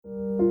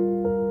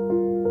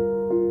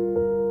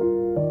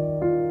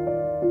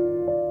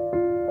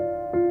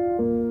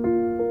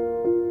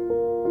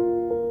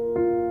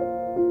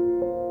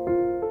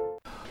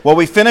Well,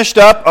 we finished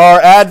up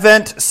our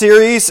Advent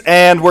series,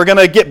 and we're going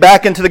to get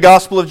back into the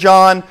Gospel of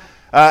John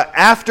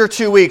after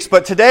 2 weeks.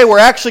 But today we're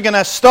actually going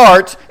to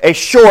start a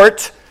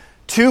short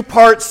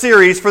two-part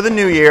series for the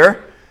new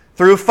year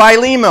through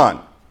Philemon,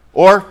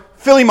 or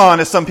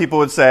Philemon as some people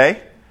would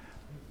say.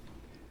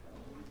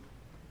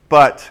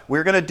 But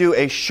we're going to do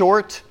a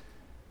short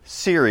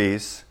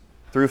series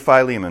through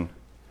Philemon.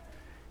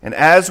 And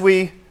as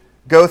we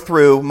go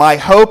through, my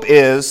hope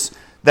is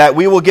that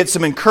we will get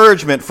some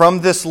encouragement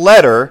from this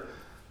letter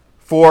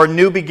for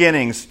new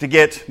beginnings, to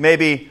get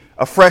maybe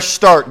a fresh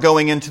start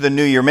going into the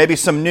new year, maybe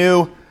some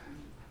new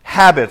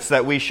habits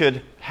that we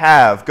should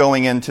have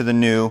going into the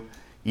new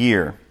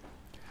year.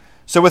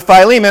 So with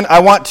Philemon, I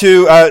want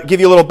to give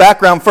you a little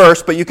background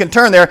first, but you can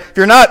turn there. If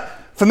you're not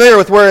familiar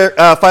with where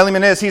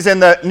Philemon is, he's in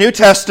the New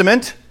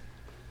Testament.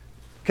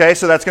 Okay,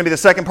 so that's going to be the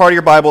second part of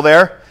your Bible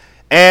there.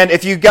 And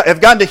if you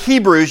have gotten to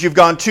Hebrews, you've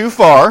gone too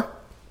far.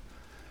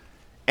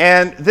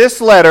 And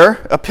this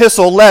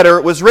epistle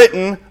letter, was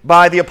written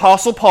by the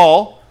Apostle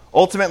Paul,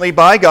 ultimately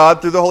by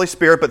God through the Holy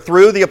Spirit, but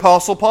through the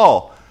Apostle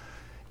Paul.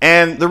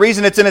 And the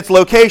reason it's in its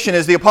location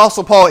is the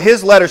Apostle Paul,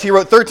 his letters, he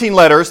wrote 13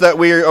 letters that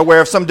we're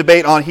aware of some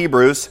debate on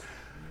Hebrews.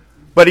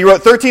 But he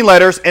wrote 13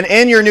 letters, and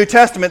in your New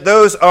Testament,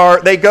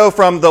 they go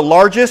from the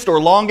largest or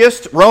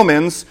longest,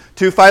 Romans,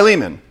 to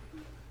Philemon.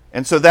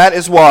 And so that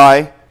is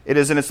why it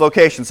is in its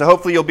location. So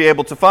hopefully you'll be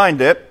able to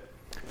find it.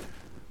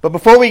 But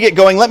before we get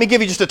going, let me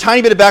give you just a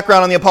tiny bit of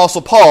background on the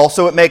Apostle Paul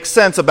so it makes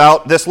sense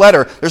about this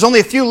letter. There's only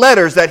a few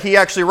letters that he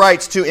actually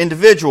writes to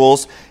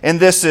individuals, and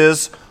this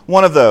is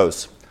one of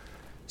those.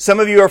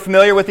 Some of you are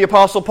familiar with the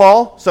Apostle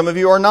Paul, some of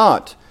you are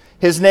not.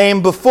 His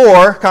name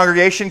before,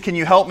 congregation, can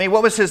you help me?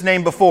 What was his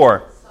name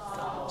before?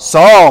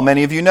 Saul,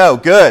 many of you know.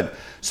 Good.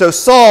 So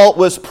Saul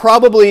was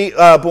probably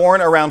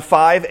born around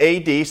 5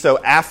 AD,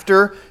 so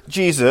after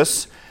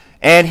Jesus.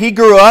 And he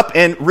grew up,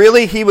 and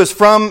really he was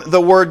from the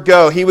word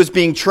go. He was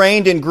being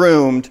trained and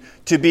groomed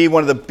to be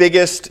one of the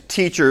biggest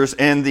teachers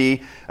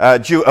in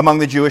among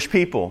the Jewish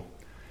people.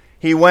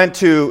 He went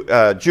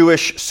to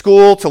Jewish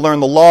school to learn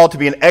the law, to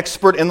be an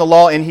expert in the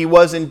law, and he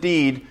was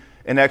indeed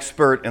an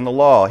expert in the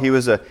law. He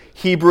was a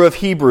Hebrew of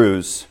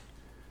Hebrews,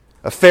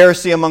 a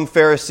Pharisee among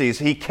Pharisees.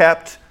 He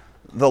kept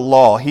the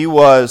law. He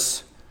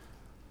was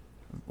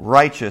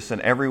righteous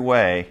in every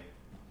way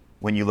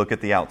when you look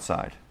at the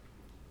outside,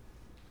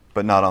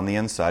 but not on the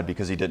inside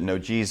because he didn't know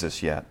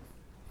Jesus yet.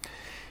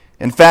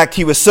 In fact,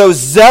 he was so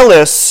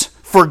zealous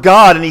for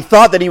God and he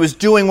thought that he was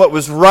doing what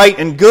was right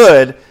and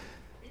good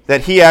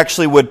that he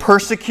actually would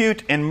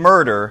persecute and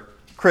murder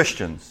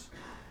Christians.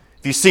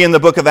 If you see in the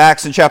book of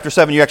Acts in chapter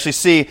 7, you actually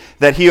see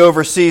that he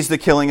oversees the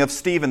killing of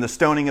Stephen, the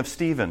stoning of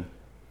Stephen.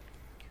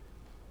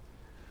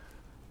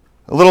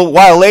 A little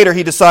while later,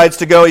 he decides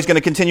to go. He's going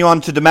to continue on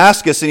to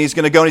Damascus, and he's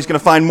going to go and he's going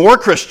to find more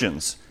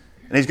Christians,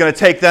 and he's going to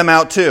take them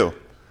out too.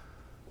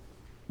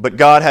 But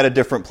God had a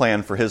different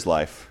plan for his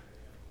life.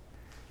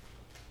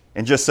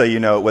 And just so you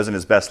know, it wasn't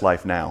his best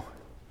life now.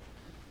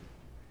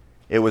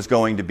 It was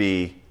going to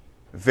be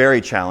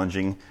very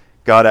challenging.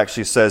 God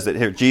actually says that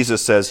here,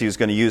 Jesus says he was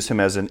going to use him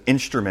as an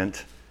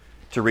instrument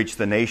to reach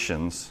the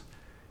nations,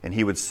 and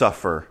he would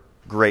suffer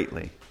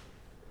greatly.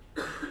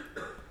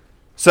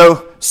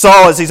 So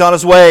Saul, as he's on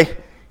his way,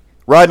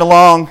 riding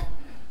along,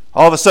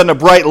 all of a sudden a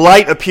bright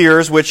light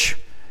appears, which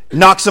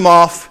knocks him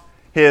off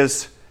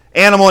his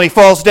animal, and he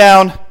falls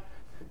down.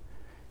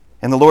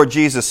 And the Lord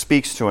Jesus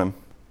speaks to him.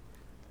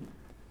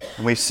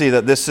 And we see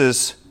that this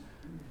is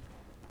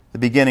the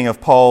beginning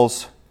of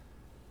Paul's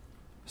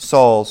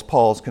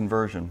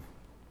conversion.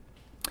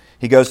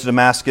 He goes to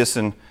Damascus,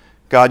 and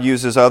God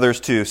uses others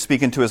to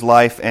speak into his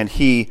life, and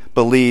he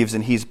believes,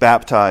 and he's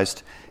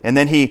baptized. And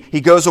then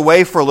he goes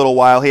away for a little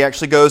while. He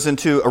actually goes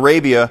into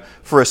Arabia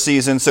for a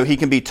season so he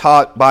can be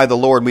taught by the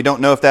Lord. We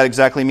don't know if that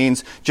exactly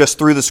means just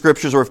through the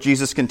Scriptures or if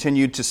Jesus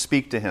continued to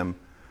speak to him.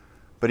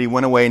 But he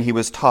went away and he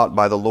was taught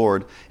by the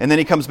Lord. And then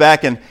he comes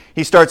back and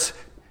he starts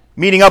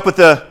meeting up with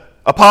the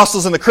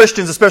apostles and the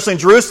Christians, especially in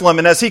Jerusalem.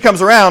 And as he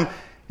comes around,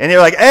 and they're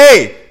like,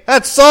 "Hey,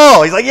 that's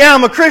Saul." He's like, "Yeah,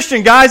 I'm a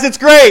Christian, guys. It's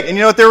great." And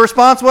you know what their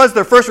response was?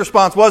 Their first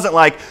response wasn't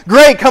like,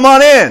 "Great, come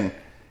on in."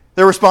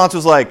 Their response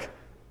was like,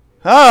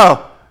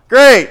 "Oh,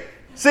 great,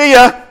 see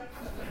ya."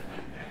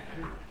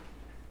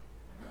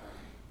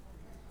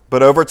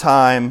 But over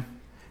time,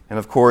 and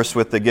of course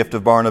with the gift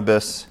of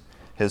Barnabas,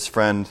 his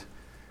friend,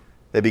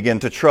 they begin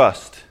to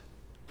trust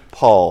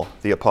Paul,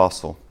 the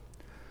apostle.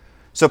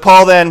 So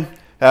Paul then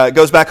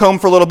goes back home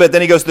for a little bit.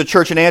 Then he goes to the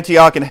church in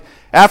Antioch. And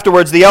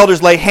afterwards, the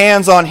elders lay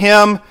hands on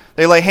him.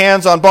 They lay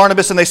hands on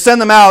Barnabas. And they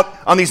send them out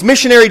on these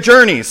missionary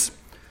journeys.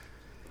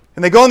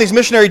 And they go on these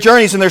missionary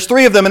journeys. And there's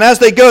 3 of them. And as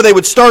they go, they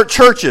would start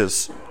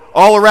churches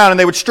all around. And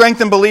they would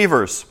strengthen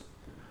believers.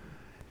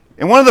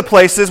 In one of the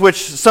places,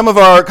 which some of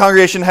our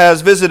congregation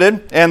has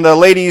visited, and the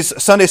ladies'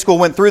 Sunday school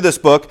went through this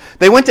book,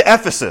 they went to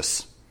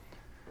Ephesus.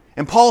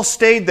 And Paul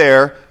stayed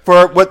there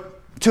for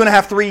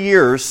 2.5, 3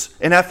 years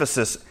in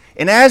Ephesus.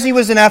 And as he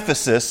was in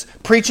Ephesus,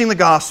 preaching the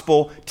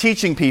gospel,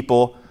 teaching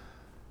people,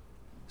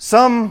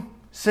 some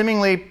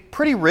seemingly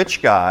pretty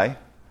rich guy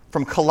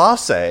from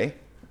Colossae,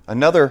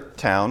 another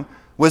town,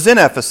 was in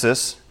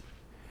Ephesus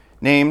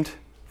named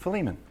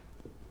Philemon.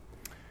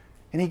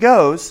 And he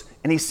goes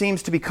and he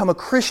seems to become a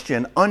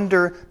Christian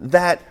under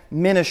that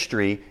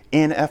ministry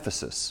in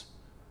Ephesus.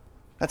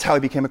 That's how he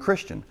became a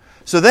Christian.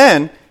 So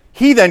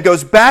he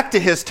goes back to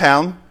his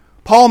town.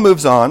 Paul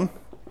moves on.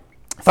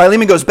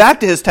 Philemon goes back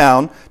to his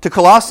town, to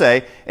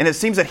Colossae, and it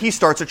seems that he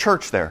starts a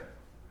church there.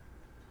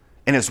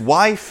 And his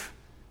wife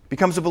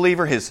becomes a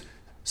believer. His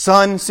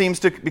son seems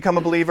to become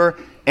a believer.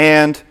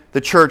 And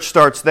the church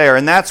starts there.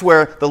 And that's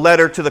where the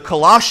letter to the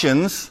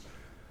Colossians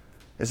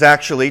is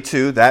actually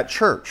to that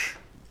church.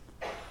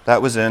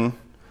 That was in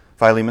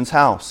Philemon's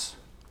house.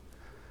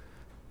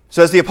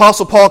 So as the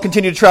Apostle Paul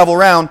continued to travel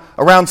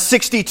around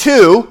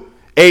 62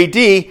 AD,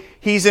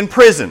 he's in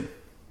prison.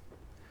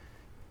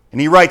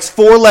 And he writes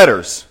 4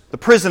 letters, the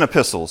prison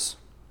epistles: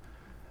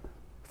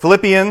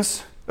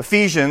 Philippians,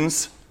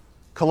 Ephesians,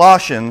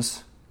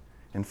 Colossians,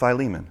 and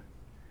Philemon.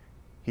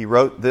 He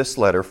wrote this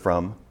letter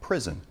from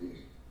prison.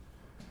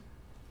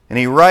 And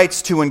he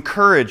writes to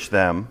encourage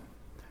them.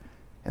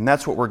 And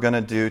that's what we're going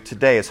to do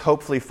today, is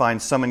hopefully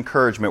find some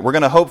encouragement. We're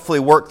going to hopefully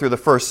work through the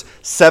first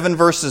 7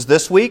 verses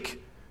this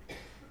week.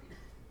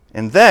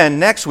 And then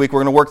next week,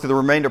 we're going to work through the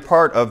remainder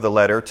part of the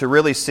letter to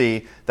really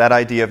see that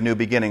idea of new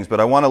beginnings.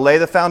 But I want to lay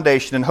the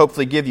foundation and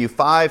hopefully give you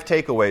 5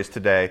 takeaways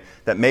today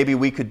that maybe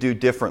we could do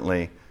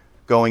differently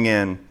going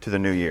into the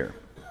new year.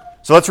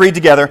 So let's read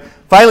together.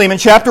 Philemon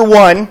chapter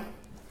 1,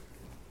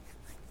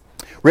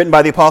 written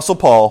by the Apostle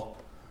Paul.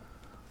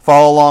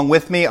 Follow along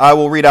with me. I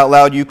will read out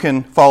loud. You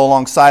can follow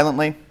along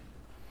silently.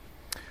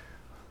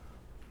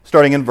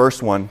 Starting in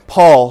verse 1.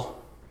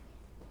 Paul,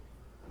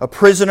 a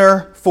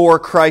prisoner for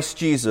Christ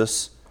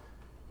Jesus,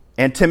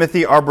 and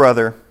Timothy, our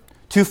brother,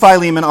 to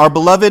Philemon, our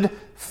beloved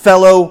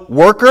fellow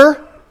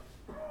worker,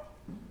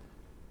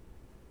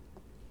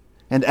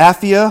 and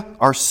Apphia,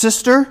 our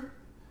sister,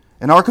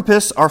 and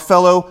Archippus, our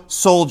fellow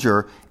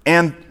soldier,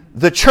 and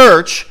the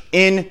church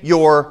in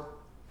your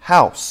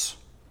house.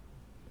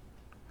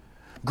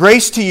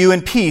 Grace to you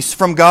and peace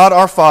from God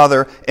our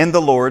Father and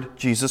the Lord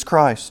Jesus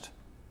Christ.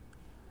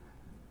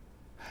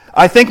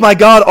 I thank my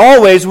God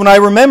always when I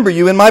remember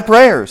you in my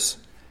prayers,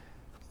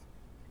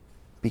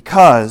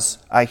 because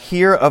I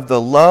hear of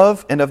the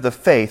love and of the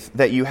faith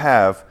that you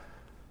have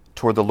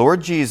toward the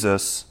Lord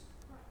Jesus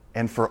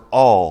and for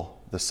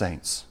all the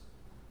saints.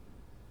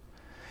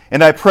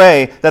 And I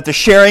pray that the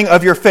sharing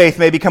of your faith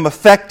may become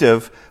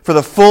effective for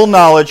the full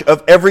knowledge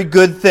of every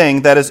good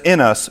thing that is in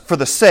us for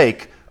the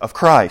sake of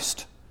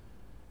Christ.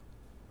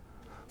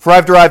 For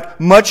I've derived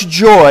much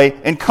joy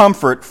and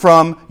comfort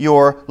from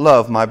your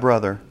love, my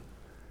brother,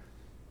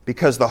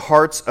 because the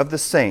hearts of the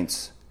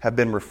saints have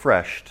been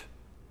refreshed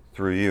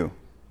through you.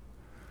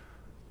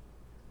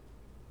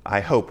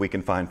 I hope we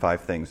can find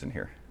 5 things in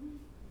here.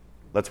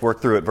 Let's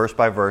work through it verse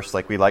by verse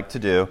like we like to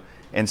do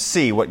and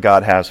see what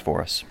God has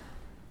for us.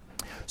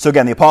 So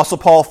again, the Apostle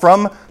Paul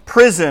from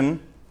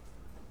prison.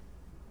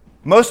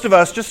 Most of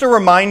us, just a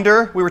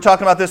reminder, we were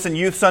talking about this in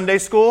Youth Sunday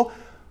School.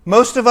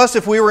 Most of us,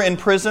 if we were in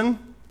prison,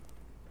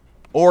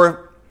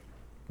 or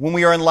when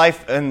we are in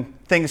life and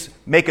things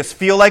make us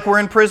feel like we're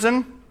in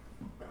prison,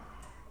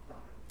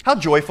 how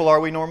joyful are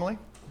we normally?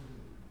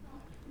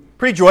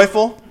 Pretty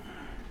joyful.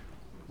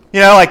 You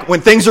know, like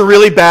when things are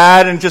really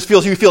bad and just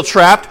you feel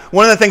trapped,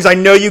 one of the things I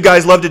know you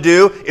guys love to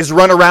do is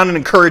run around and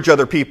encourage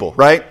other people,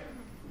 right?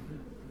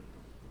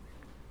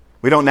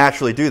 We don't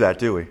naturally do that,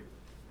 do we?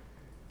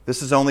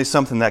 This is only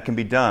something that can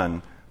be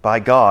done by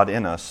God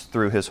in us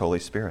through His Holy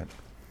Spirit.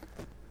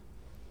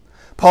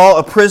 Paul,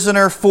 a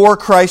prisoner for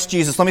Christ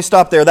Jesus. Let me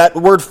stop there. That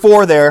word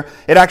 "for" there,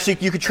 it actually,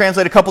 you could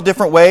translate a couple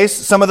different ways.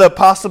 Some of the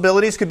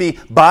possibilities could be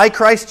by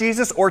Christ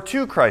Jesus or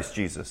to Christ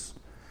Jesus.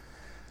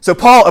 So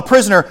Paul, a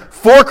prisoner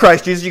for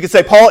Christ Jesus. You could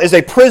say Paul is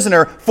a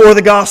prisoner for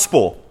the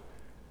gospel.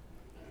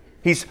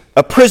 He's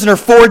a prisoner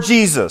for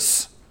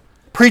Jesus,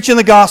 preaching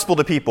the gospel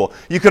to people.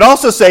 You could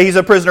also say he's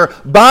a prisoner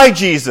by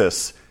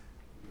Jesus.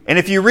 And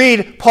if you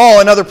read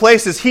Paul in other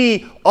places,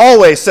 he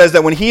always says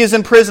that when he is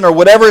in prison or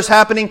whatever is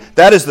happening,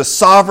 that is the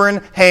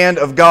sovereign hand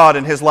of God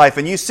in his life.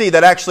 And you see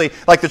that actually,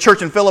 like the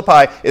church in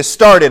Philippi, is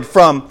started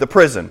from the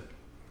prison.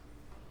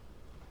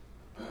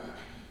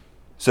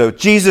 So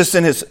Jesus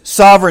in His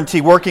sovereignty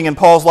working in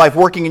Paul's life,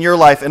 working in your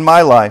life, in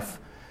my life.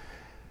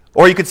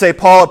 Or you could say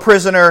Paul, a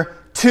prisoner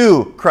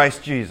to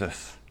Christ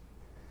Jesus.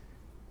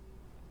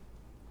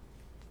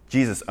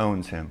 Jesus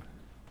owns him.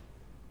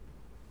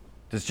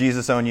 Does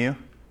Jesus own you?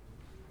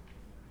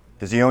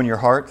 Does He own your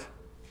heart?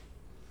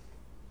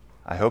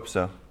 I hope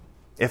so.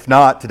 If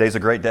not, today's a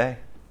great day.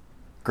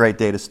 Great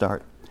day to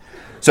start.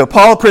 So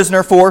Paul, a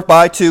prisoner for,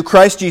 by, to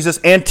Christ Jesus,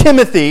 and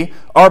Timothy,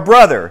 our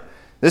brother.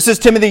 This is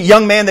Timothy, a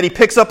young man that he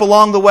picks up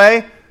along the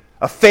way,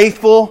 a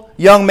faithful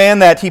young man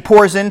that he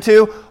pours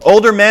into.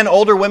 Older men,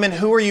 older women,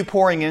 who are you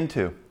pouring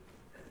into?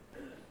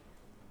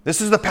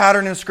 This is the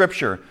pattern in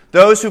Scripture.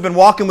 Those who've been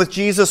walking with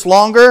Jesus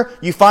longer,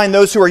 you find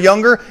those who are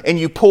younger, and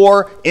you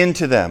pour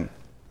into them.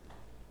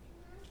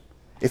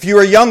 If you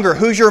are younger,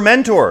 who's your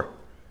mentor?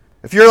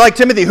 If you're like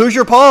Timothy, who's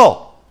your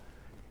Paul?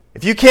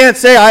 If you can't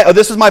say,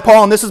 this is my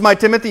Paul and this is my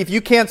Timothy, if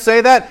you can't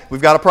say that,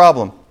 we've got a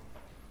problem.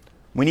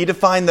 We need to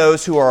find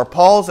those who are our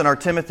Pauls and our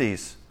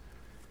Timothys.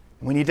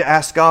 We need to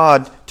ask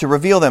God to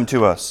reveal them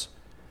to us.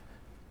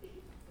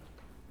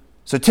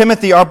 So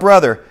Timothy, our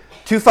brother,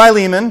 to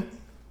Philemon,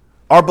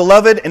 our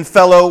beloved and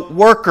fellow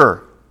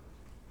worker.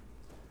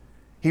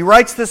 He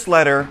writes this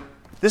letter.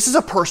 This is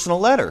a personal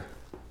letter.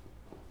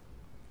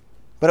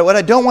 But what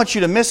I don't want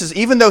you to miss is,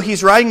 even though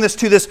he's writing this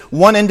to this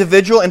one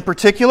individual in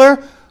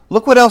particular,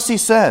 look what else he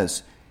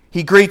says.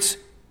 He greets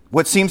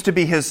what seems to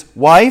be his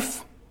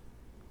wife,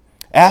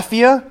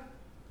 Apphia,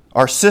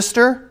 our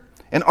sister,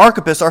 and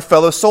Archippus, our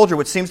fellow soldier,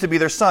 which seems to be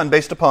their son,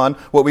 based upon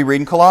what we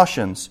read in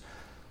Colossians.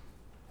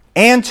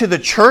 And to the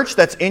church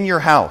that's in your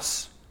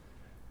house.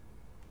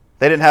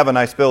 They didn't have a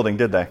nice building,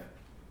 did they?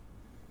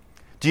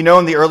 Do you know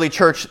in the early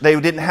church they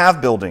didn't have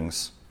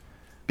buildings?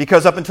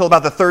 Because up until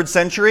about the 3rd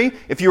century,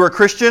 if you were a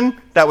Christian,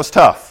 that was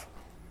tough.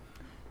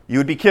 You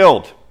would be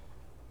killed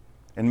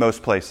in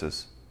most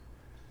places.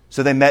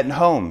 So they met in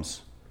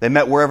homes. They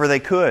met wherever they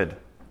could.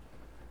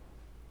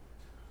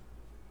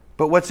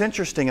 But what's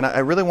interesting, and I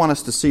really want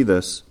us to see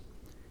this,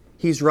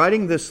 he's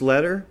writing this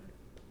letter,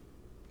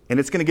 and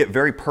it's going to get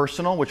very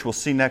personal, which we'll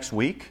see next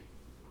week,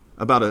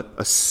 about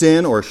a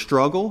sin or a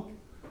struggle.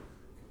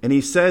 And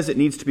he says it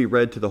needs to be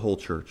read to the whole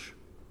church.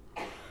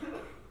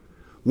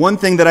 One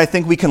thing that I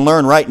think we can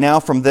learn right now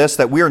from this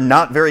that we are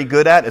not very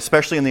good at,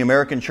 especially in the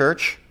American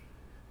church,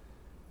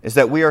 is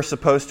that we are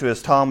supposed to,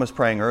 as Tom was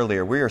praying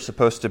earlier, we are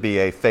supposed to be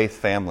a faith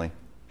family.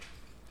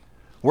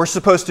 We're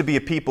supposed to be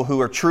a people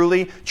who are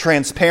truly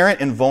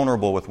transparent and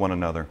vulnerable with one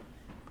another.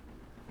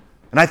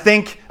 And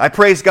I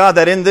praise God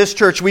that in this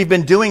church we've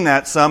been doing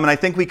that some, and I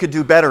think we could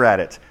do better at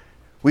it.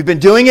 We've been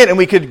doing it and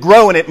we could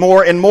grow in it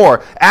more and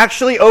more.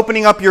 Actually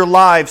opening up your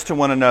lives to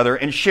one another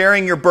and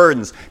sharing your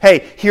burdens.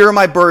 Hey, here are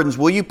my burdens.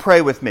 Will you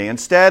pray with me?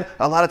 Instead,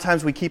 a lot of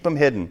times we keep them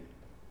hidden.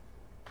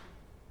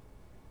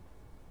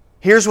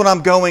 Here's what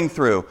I'm going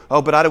through.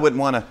 Oh, but I wouldn't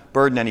want to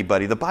burden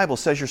anybody. The Bible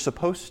says you're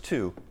supposed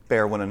to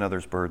bear one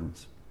another's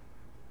burdens.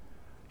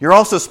 You're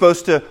also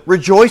supposed to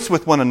rejoice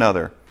with one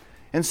another.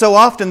 And so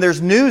often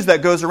there's news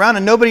that goes around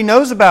and nobody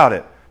knows about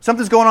it.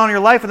 Something's going on in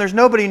your life and there's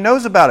nobody who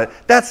knows about it.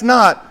 That's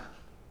not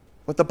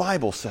what the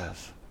Bible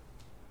says.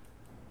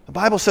 The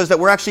Bible says that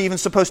we're actually even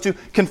supposed to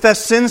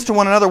confess sins to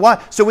one another.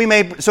 Why? So it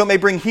may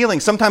bring healing.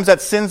 Sometimes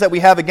that's sins that we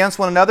have against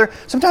one another.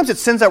 Sometimes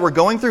it's sins that we're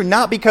going through,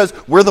 not because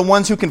we're the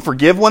ones who can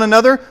forgive one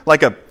another,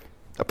 like a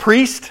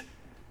priest.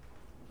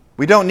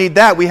 We don't need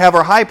that. We have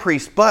our high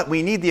priest, but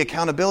we need the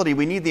accountability.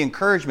 We need the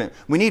encouragement.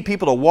 We need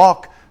people to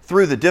walk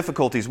through the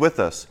difficulties with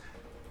us.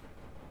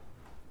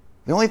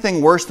 The only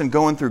thing worse than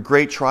going through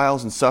great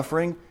trials and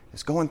suffering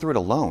is going through it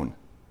alone.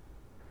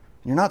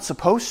 You're not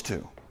supposed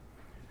to.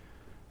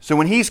 So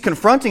when he's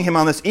confronting him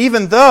on this,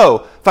 even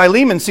though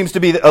Philemon seems to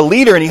be a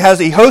leader and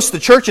he hosts the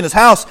church in his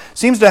house,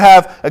 seems to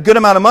have a good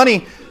amount of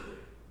money,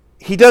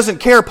 he doesn't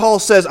care. Paul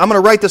says, I'm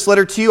going to write this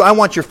letter to you. I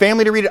want your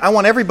family to read it. I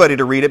want everybody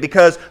to read it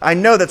because I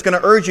know that's going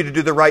to urge you to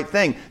do the right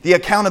thing. The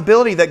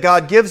accountability that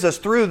God gives us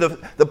through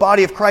the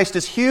body of Christ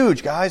is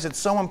huge, guys. It's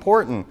so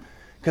important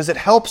because it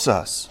helps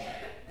us.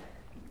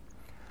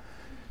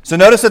 So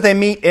notice that they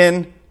meet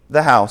in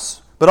the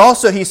house. But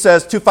also he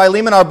says, to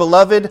Philemon, our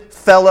beloved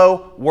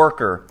fellow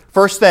worker.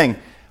 First thing,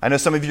 I know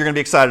some of you are going to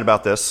be excited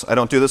about this. I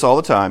don't do this all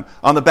the time.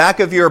 On the back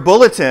of your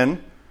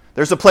bulletin,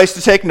 there's a place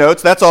to take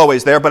notes. That's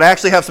always there. But I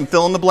actually have some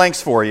fill in the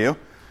blanks for you.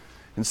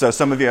 And so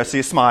some of you, I see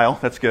a smile.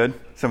 That's good.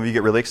 Some of you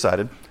get really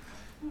excited.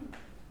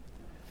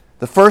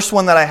 The first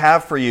one that I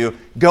have for you,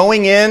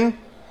 going in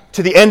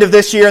to the end of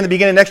this year and the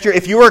beginning of next year,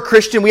 if you are a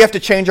Christian, we have to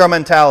change our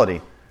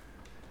mentality.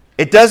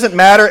 It doesn't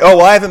matter,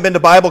 I haven't been to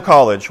Bible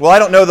college. Well, I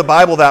don't know the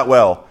Bible that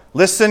well.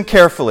 Listen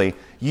carefully.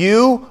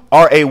 You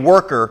are a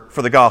worker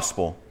for the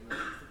gospel.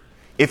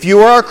 If you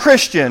are a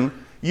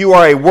Christian, you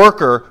are a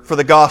worker for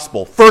the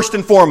gospel, first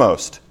and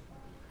foremost.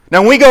 Now,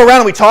 when we go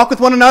around and we talk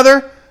with one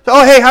another,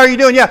 oh, hey, how are you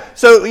doing? Yeah,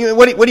 so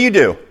what do you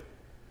do?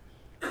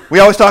 We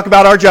always talk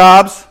about our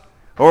jobs,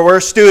 or we're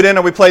a student,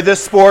 or we play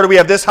this sport, or we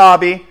have this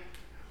hobby.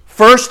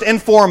 First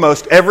and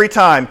foremost, every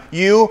time,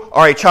 you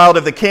are a child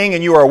of the King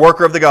and you are a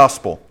worker of the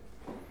gospel.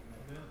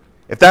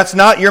 If that's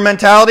not your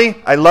mentality,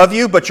 I love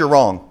you, but you're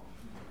wrong.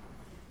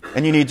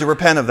 And you need to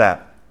repent of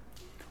that.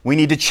 We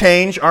need to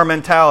change our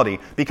mentality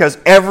because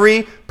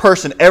every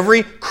person,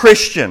 every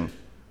Christian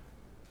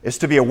is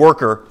to be a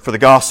worker for the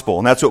gospel.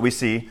 And that's what we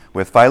see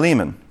with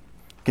Philemon.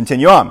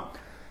 Continue on.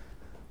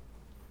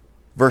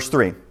 Verse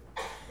 3.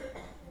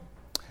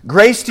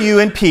 Grace to you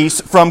and peace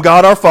from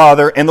God our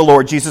Father and the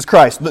Lord Jesus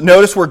Christ.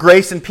 Notice where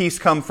grace and peace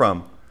come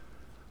from.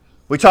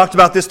 We talked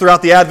about this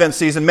throughout the Advent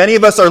season. Many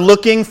of us are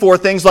looking for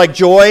things like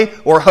joy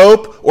or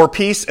hope or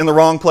peace in the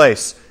wrong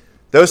place.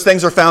 Those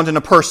things are found in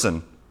a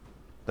person.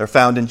 They're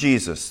found in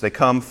Jesus. They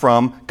come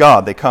from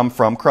God. They come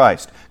from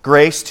Christ.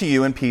 Grace to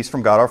you and peace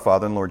from God our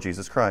Father and Lord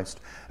Jesus Christ.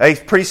 A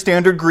pretty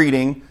standard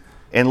greeting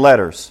in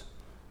letters,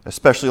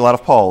 especially a lot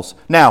of Paul's.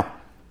 Now,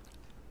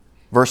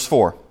 verse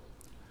 4.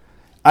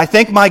 I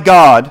thank my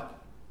God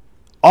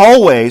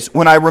always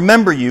when I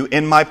remember you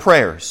in my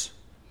prayers.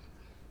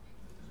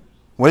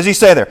 What does he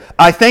say there?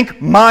 I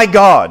thank my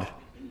God.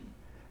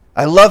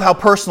 I love how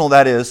personal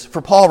that is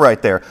for Paul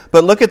right there.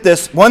 But look at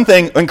this. One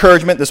thing,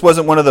 encouragement, this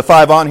wasn't one of the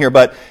 5 on here,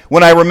 but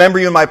when I remember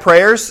you in my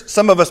prayers,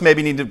 some of us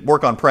maybe need to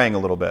work on praying a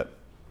little bit.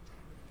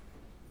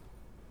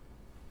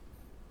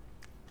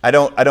 I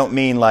don't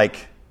mean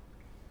like,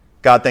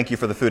 God, thank you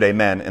for the food,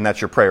 amen, and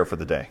that's your prayer for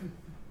the day.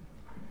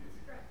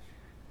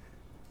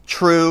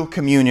 True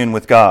communion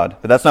with God,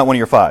 but that's not one of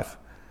your 5.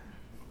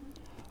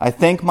 I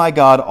thank my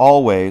God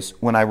always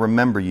when I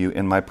remember you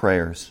in my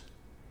prayers.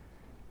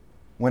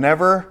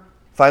 Whenever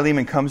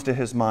Philemon comes to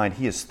his mind,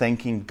 he is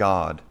thanking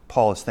God.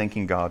 Paul is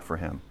thanking God for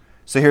him.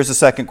 So here's the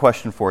second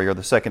question for you, or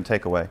the second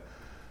takeaway.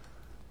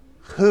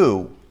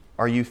 Who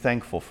are you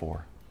thankful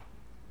for?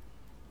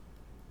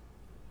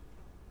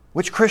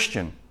 Which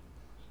Christian?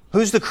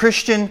 Who's the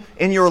Christian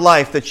in your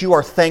life that you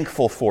are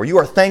thankful for? You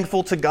are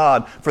thankful to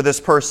God for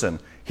this person.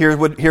 Here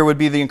would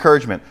be the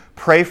encouragement.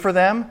 Pray for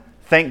them,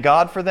 thank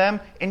God for them,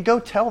 and go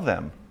tell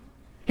them.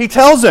 He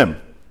tells him,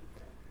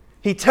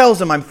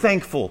 I'm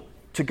thankful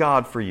to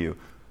God for you.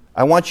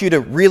 I want you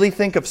to really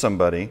think of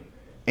somebody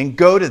and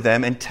go to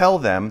them and tell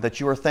them that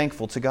you are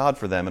thankful to God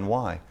for them and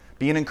why.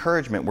 Be an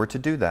encouragement. We're to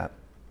do that.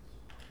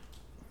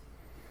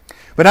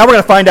 But now we're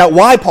going to find out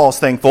why Paul's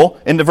thankful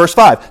into verse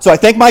 5. So I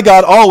thank my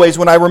God always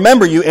when I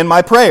remember you in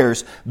my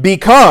prayers,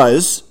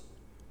 because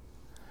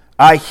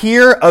I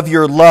hear of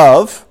your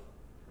love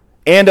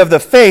and of the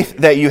faith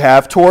that you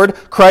have toward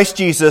Christ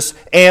Jesus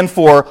and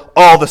for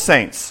all the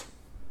saints.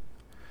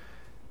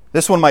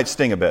 This one might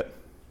sting a bit.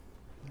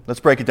 Let's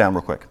break it down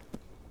real quick.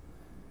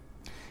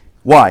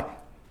 Why?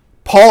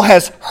 Paul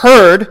has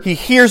heard, he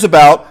hears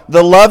about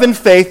the love and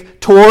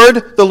faith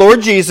toward the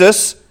Lord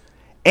Jesus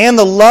and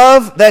the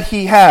love that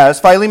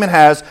Philemon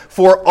has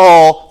for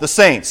all the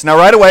saints. Now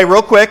right away,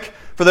 real quick,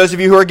 for those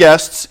of you who are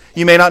guests,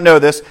 you may not know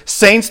this,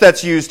 saints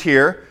that's used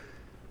here,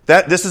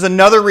 this is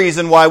another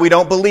reason why we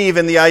don't believe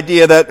in the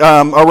idea that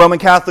our Roman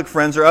Catholic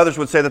friends or others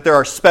would say that there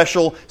are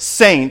special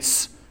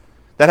saints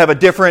that have a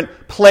different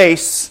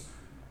place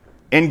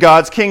in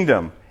God's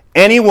kingdom.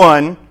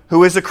 Anyone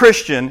who is a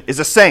Christian is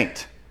a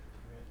saint.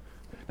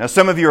 Now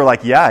some of you are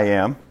like, yeah, I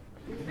am.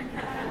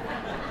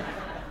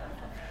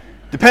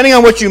 Depending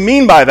on what you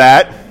mean by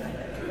that,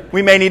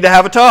 we may need to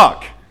have a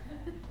talk.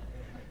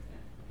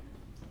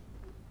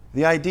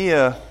 The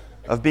idea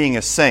of being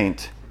a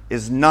saint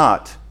is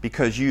not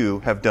because you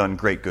have done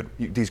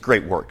these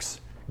great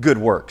works, good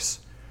works.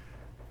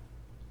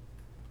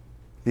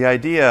 The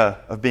idea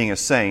of being a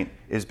saint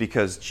is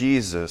because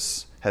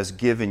Jesus has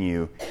given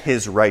you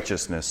His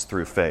righteousness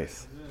through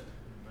faith.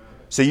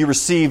 So you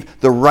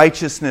receive the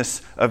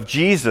righteousness of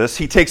Jesus.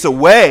 He takes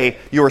away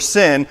your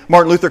sin.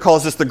 Martin Luther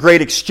calls this the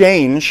great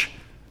exchange.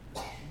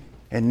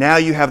 And now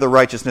you have the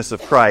righteousness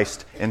of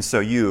Christ, and so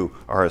you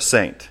are a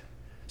saint.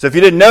 So if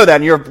you didn't know that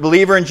and you're a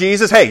believer in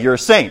Jesus, hey, you're a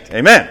saint.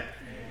 Amen.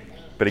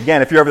 But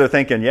again, if you're over there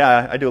thinking,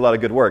 yeah, I do a lot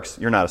of good works,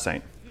 you're not a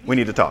saint. We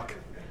need to talk.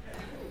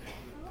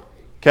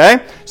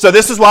 Okay? So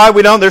this is why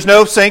there's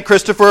no Saint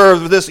Christopher or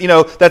this,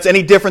 that's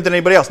any different than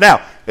anybody else.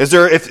 Now,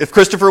 if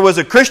Christopher was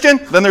a Christian,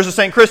 then there's a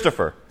Saint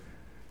Christopher.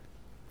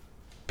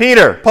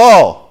 Peter,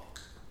 Paul,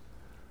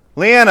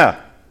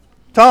 Leanna,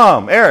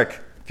 Tom, Eric.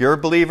 If you're a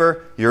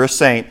believer, you're a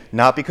saint,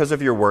 not because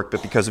of your work,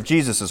 but because of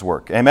Jesus'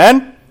 work.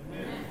 Amen?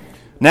 Amen.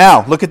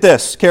 Now, look at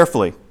this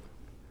carefully.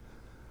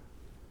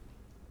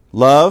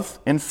 Love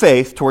and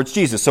faith towards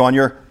Jesus. So on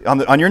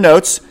your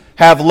notes,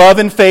 have love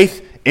and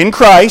faith in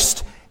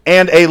Christ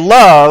and a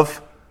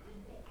love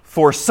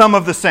for some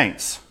of the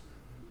saints.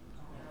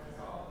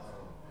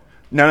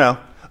 No.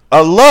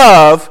 A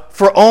love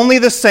for only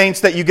the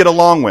saints that you get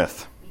along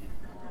with.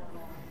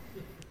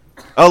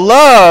 A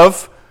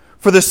love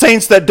for the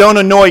saints that don't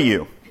annoy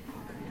you.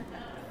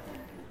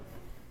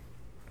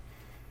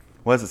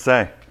 What does it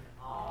say?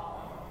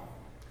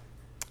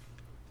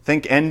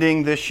 Think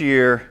ending this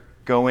year,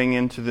 going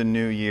into the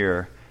new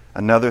year,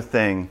 another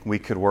thing we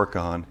could work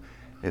on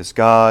is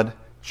God,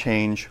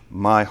 change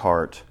my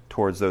heart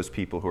towards those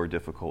people who are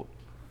difficult.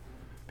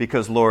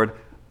 Because, Lord,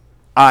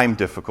 I'm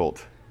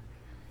difficult.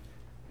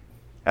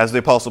 As the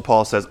Apostle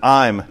Paul says,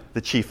 I'm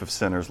the chief of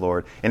sinners,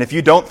 Lord. And if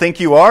you don't think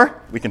you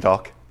are, we can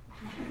talk.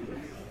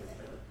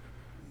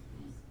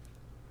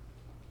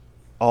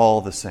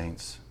 All the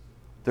saints.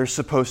 There's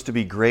supposed to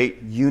be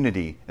great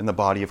unity in the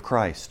body of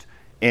Christ,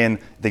 in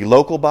the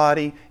local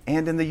body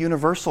and in the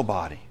universal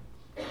body.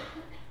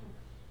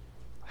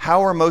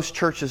 How are most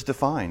churches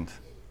defined?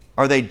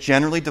 Are they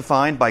generally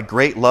defined by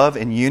great love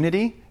and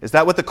unity? Is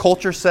that what the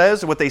culture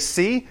says, or what they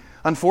see?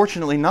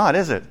 Unfortunately not,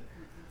 is it?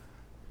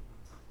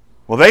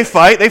 Well, they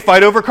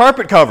fight over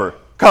carpet color.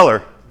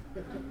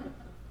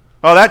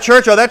 Oh, that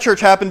church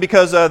happened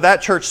because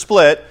that church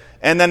split,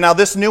 and then now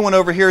this new one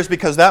over here is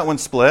because that one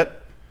split.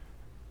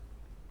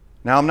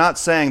 Now, I'm not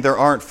saying there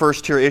aren't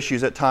first-tier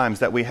issues at times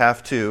that we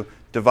have to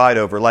divide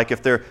over. Like if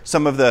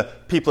some of the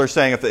people are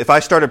saying, if I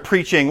started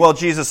preaching, well,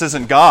 Jesus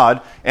isn't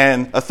God,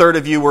 and a third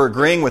of you were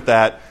agreeing with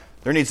that,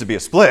 there needs to be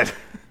a split.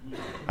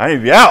 I need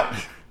to be out.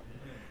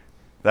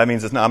 That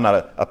means I'm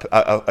not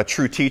a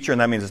true teacher, and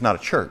that means it's not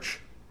a church.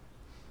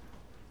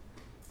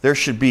 there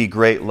should be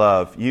great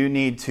love. You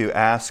need to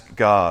ask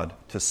God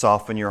to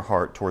soften your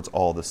heart towards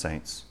all the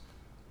saints.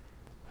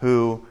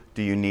 Who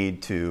do you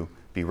need to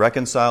be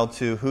reconciled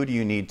to? Who do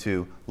you need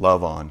to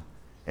love on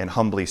and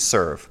humbly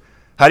serve?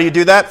 How do you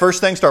do that?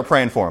 First thing, start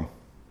praying for them.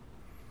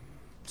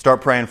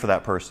 Start praying for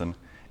that person.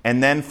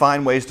 And then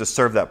find ways to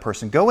serve that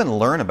person. Go and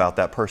learn about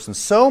that person.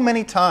 So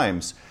many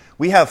times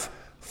we have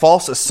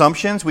false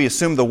assumptions. We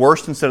assume the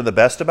worst instead of the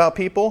best about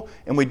people,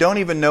 and we don't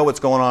even know what's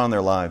going on in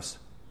their lives.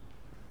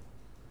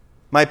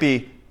 Might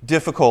be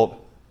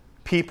difficult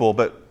people,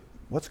 but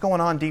what's going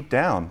on deep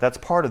down? That's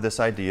part of this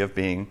idea of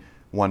being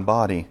one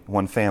body,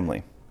 one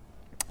family.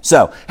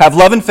 So, have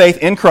love and faith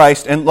in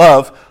Christ and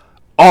love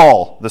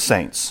all the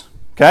saints.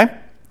 Okay?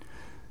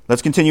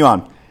 Let's continue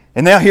on.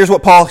 And now here's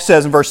what Paul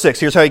says in verse 6.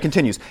 Here's how he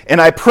continues. And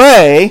I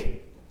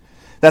pray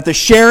that the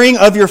sharing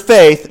of your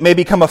faith may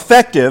become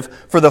effective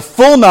for the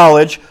full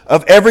knowledge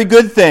of every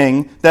good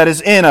thing that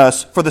is in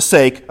us for the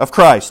sake of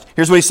Christ.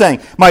 Here's what he's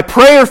saying. My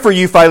prayer for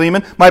you,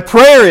 Philemon, my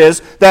prayer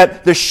is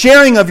that the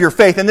sharing of your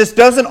faith, and this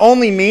doesn't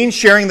only mean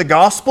sharing the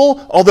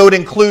gospel, although it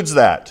includes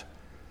that.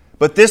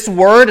 But this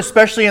word,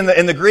 especially in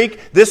the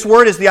Greek, this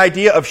word is the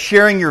idea of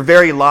sharing your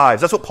very lives.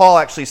 That's what Paul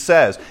actually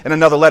says in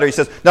another letter. He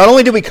says, not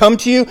only did we come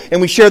to you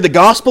and we shared the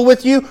gospel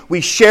with you,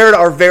 we shared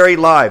our very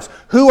lives.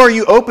 Who are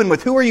you open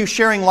with? Who are you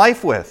sharing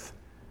life with?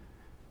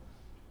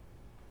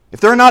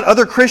 If there are not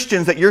other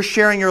Christians that you're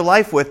sharing your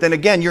life with, then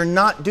again, you're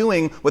not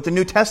doing what the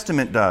New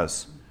Testament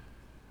does.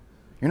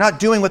 You're not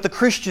doing what the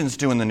Christians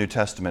do in the New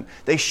Testament.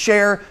 They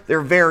share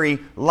their very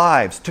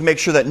lives to make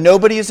sure that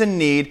nobody is in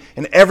need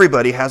and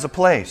everybody has a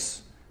place.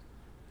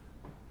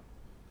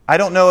 I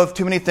don't know of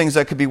too many things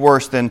that could be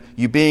worse than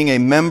you being a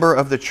member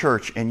of the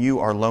church and you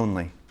are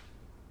lonely.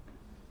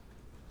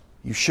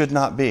 You should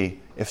not be.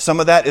 If some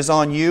of that is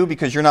on you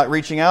because you're not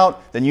reaching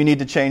out, then you need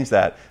to change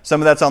that.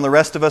 Some of that's on the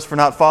rest of us for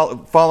not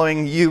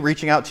following you,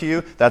 reaching out to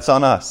you. That's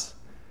on us.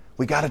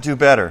 We got to do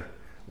better.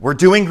 We're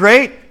doing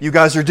great. You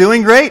guys are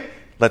doing great.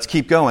 Let's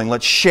keep going.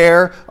 Let's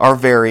share our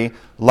very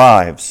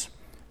lives.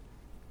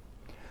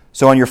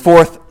 So on your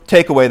fourth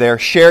takeaway there,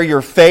 share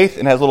your faith,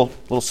 and it has a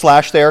little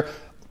slash there.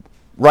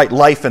 Write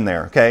life in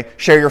there, okay?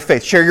 Share your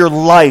faith. Share your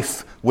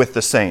life with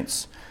the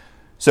saints.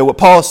 So what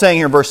Paul is saying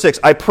here in verse 6,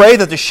 I pray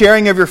that the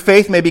sharing of your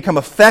faith may become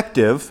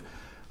effective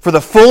for the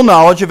full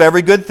knowledge of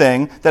every good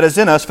thing that is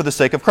in us for the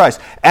sake of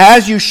Christ.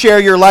 As you share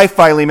your life,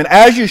 Philemon,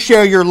 as you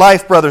share your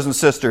life, brothers and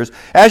sisters,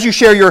 as you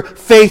share your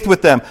faith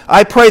with them,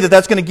 I pray that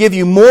that's going to give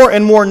you more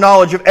and more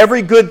knowledge of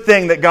every good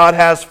thing that God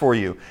has for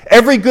you.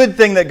 Every good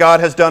thing that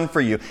God has done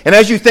for you. And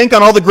as you think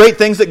on all the great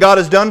things that God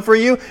has done for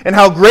you and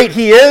how great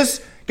He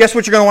is, guess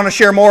what you're going to want to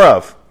share more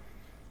of?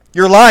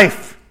 Your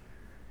life.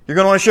 You're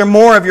going to want to share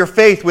more of your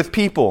faith with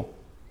people.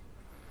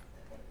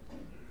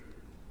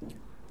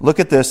 Look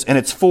at this, and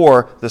it's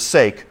for the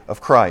sake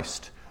of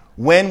Christ.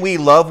 When we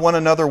love one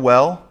another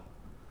well,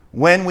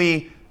 when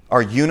we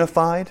are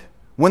unified,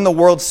 when the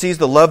world sees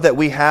the love that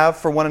we have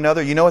for one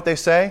another, you know what they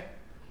say?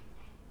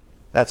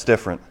 That's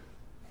different.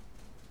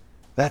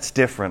 That's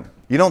different.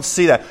 You don't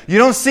see that. You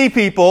don't see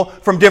people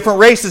from different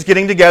races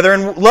getting together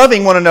and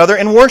loving one another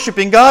and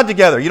worshiping God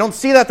together. You don't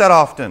see that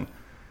often.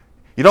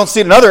 You don't see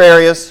it in other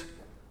areas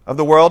of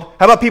the world.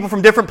 How about people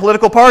from different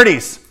political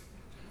parties?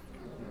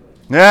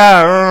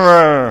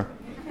 Yeah.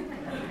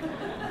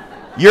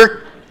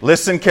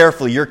 Listen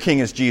carefully. Your king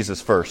is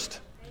Jesus first.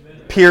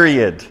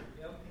 Period.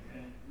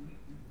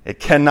 It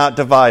cannot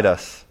divide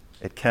us.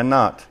 It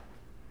cannot.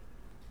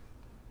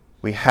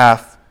 We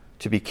have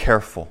to be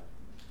careful.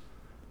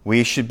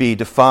 We should be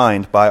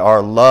defined by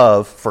our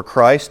love for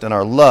Christ and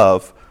our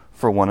love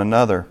for one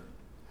another.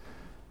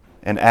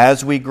 And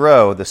as we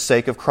grow the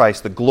sake of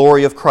Christ, the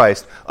glory of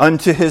Christ,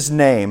 unto His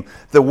name,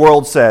 the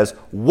world says,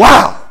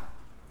 wow,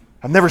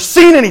 I've never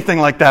seen anything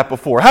like that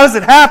before. How does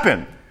it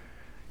happen?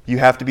 You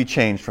have to be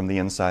changed from the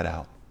inside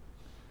out.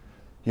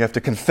 You have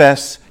to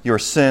confess your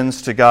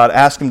sins to God,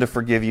 ask Him to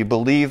forgive you,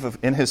 believe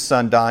in His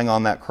Son dying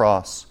on that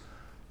cross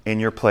in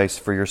your place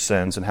for your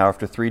sins, and how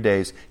after 3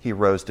 days He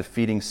rose,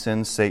 defeating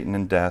sin, Satan,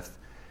 and death,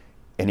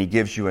 and He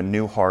gives you a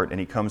new heart, and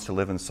He comes to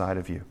live inside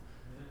of you.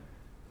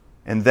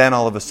 And then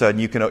all of a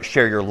sudden you can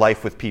share your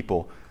life with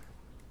people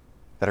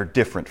that are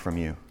different from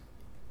you.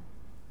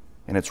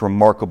 And it's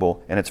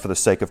remarkable, and it's for the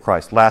sake of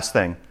Christ. Last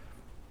thing.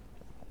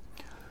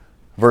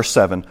 Verse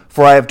 7.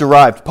 For I have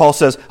derived, Paul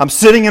says, I'm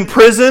sitting in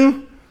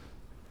prison,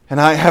 and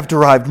I have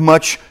derived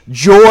much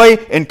joy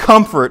and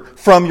comfort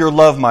from your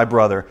love, my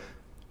brother.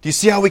 Do you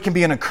see how we can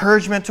be an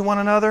encouragement to one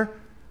another?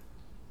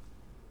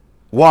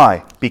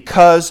 Why?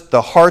 Because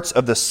the hearts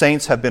of the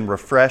saints have been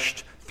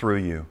refreshed through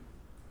you.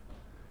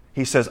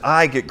 He says,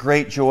 I get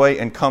great joy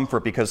and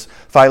comfort because,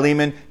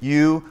 Philemon,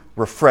 you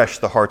refresh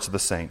the hearts of the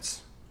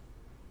saints.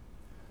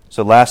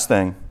 So last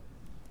thing,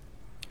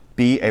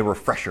 be a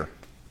refresher.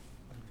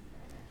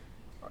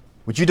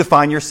 Would you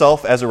define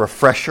yourself as a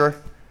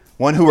refresher?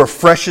 One who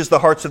refreshes the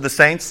hearts of the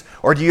saints?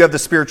 Or do you have the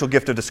spiritual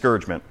gift of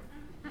discouragement?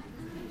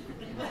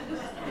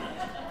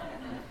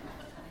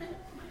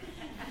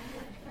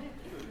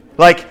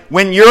 Like,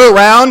 when you're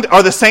around,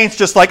 are the saints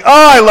just like,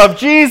 oh, I love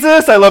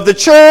Jesus, I love the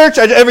church,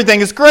 everything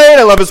is great,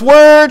 I love His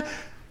Word?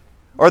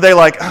 Or are they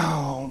like,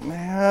 oh,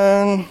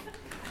 man,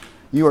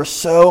 you are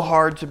so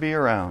hard to be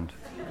around.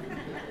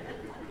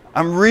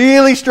 I'm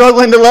really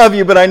struggling to love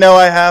you, but I know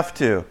I have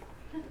to.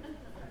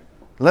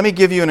 Let me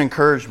give you an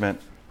encouragement.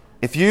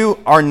 If you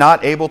are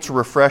not able to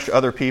refresh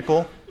other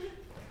people,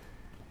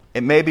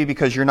 it may be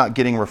because you're not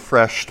getting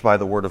refreshed by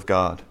the Word of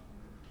God.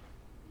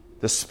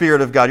 The Spirit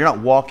of God, you're not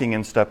walking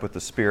in step with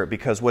the Spirit,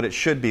 because what it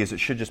should be is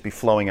it should just be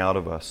flowing out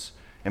of us.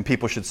 And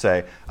people should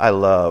say, I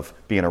love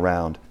being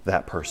around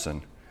that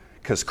person,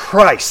 because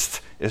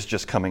Christ is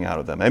just coming out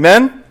of them.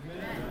 Amen?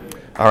 Amen.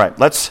 All right,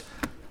 let's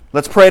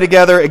pray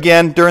together.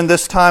 Again, during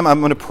this time, I'm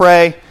going to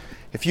pray.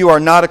 If you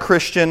are not a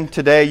Christian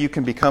today, you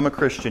can become a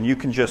Christian. You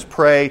can just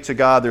pray to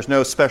God. There's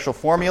no special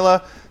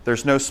formula.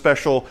 There's no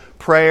special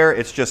prayer.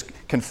 It's just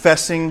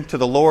confessing to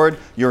the Lord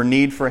your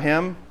need for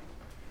Him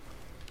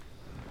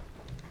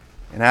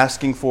and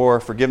asking for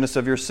forgiveness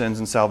of your sins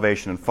and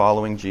salvation and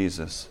following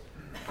Jesus.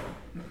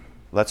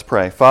 Let's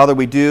pray. Father,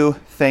 we do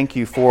thank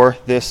You for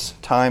this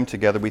time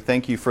together. We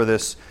thank You for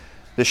this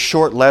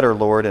short letter,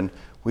 Lord, and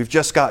we've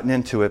just gotten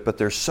into it, but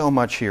there's so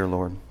much here,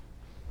 Lord.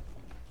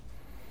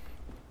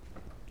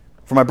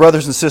 For my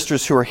brothers and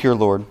sisters who are here,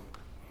 Lord,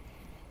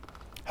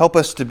 help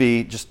us to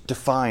be just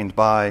defined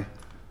by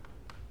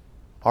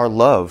our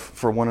love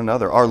for one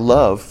another, our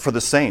love for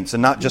the saints,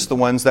 and not just the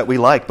ones that we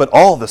like, but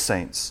all the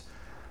saints.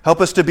 Help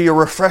us to be a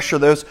refresher,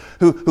 those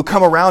who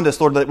come around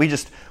us, Lord, that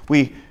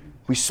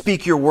we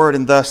speak Your word,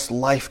 and thus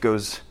life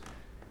goes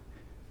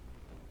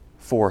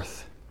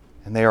forth,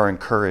 and they are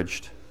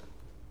encouraged.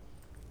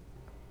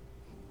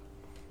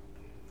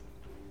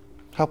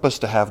 Help us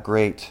to have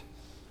great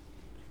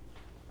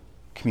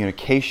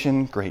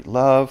communication, great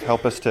love.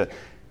 Help us to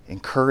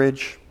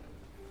encourage.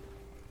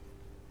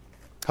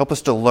 Help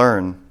us to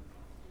learn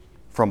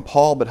from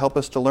Paul, but help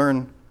us to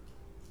learn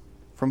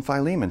from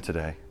Philemon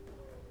today.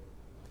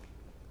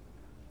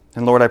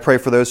 And Lord, I pray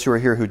for those who are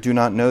here who do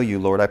not know You,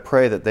 Lord. I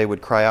pray that they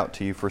would cry out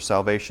to You for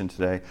salvation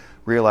today,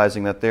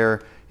 realizing that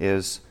there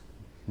is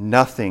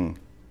nothing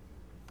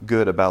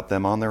good about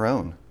them on their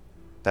own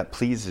that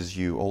pleases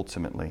You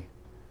ultimately,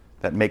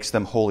 that makes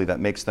them holy, that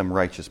makes them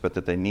righteous, but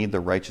that they need the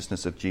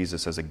righteousness of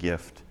Jesus as a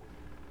gift.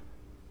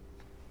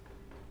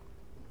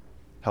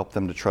 Help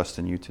them to trust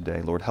in You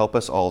today. Lord, help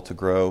us all to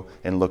grow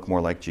and look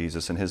more like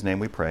Jesus. In His name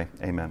we pray.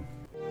 Amen.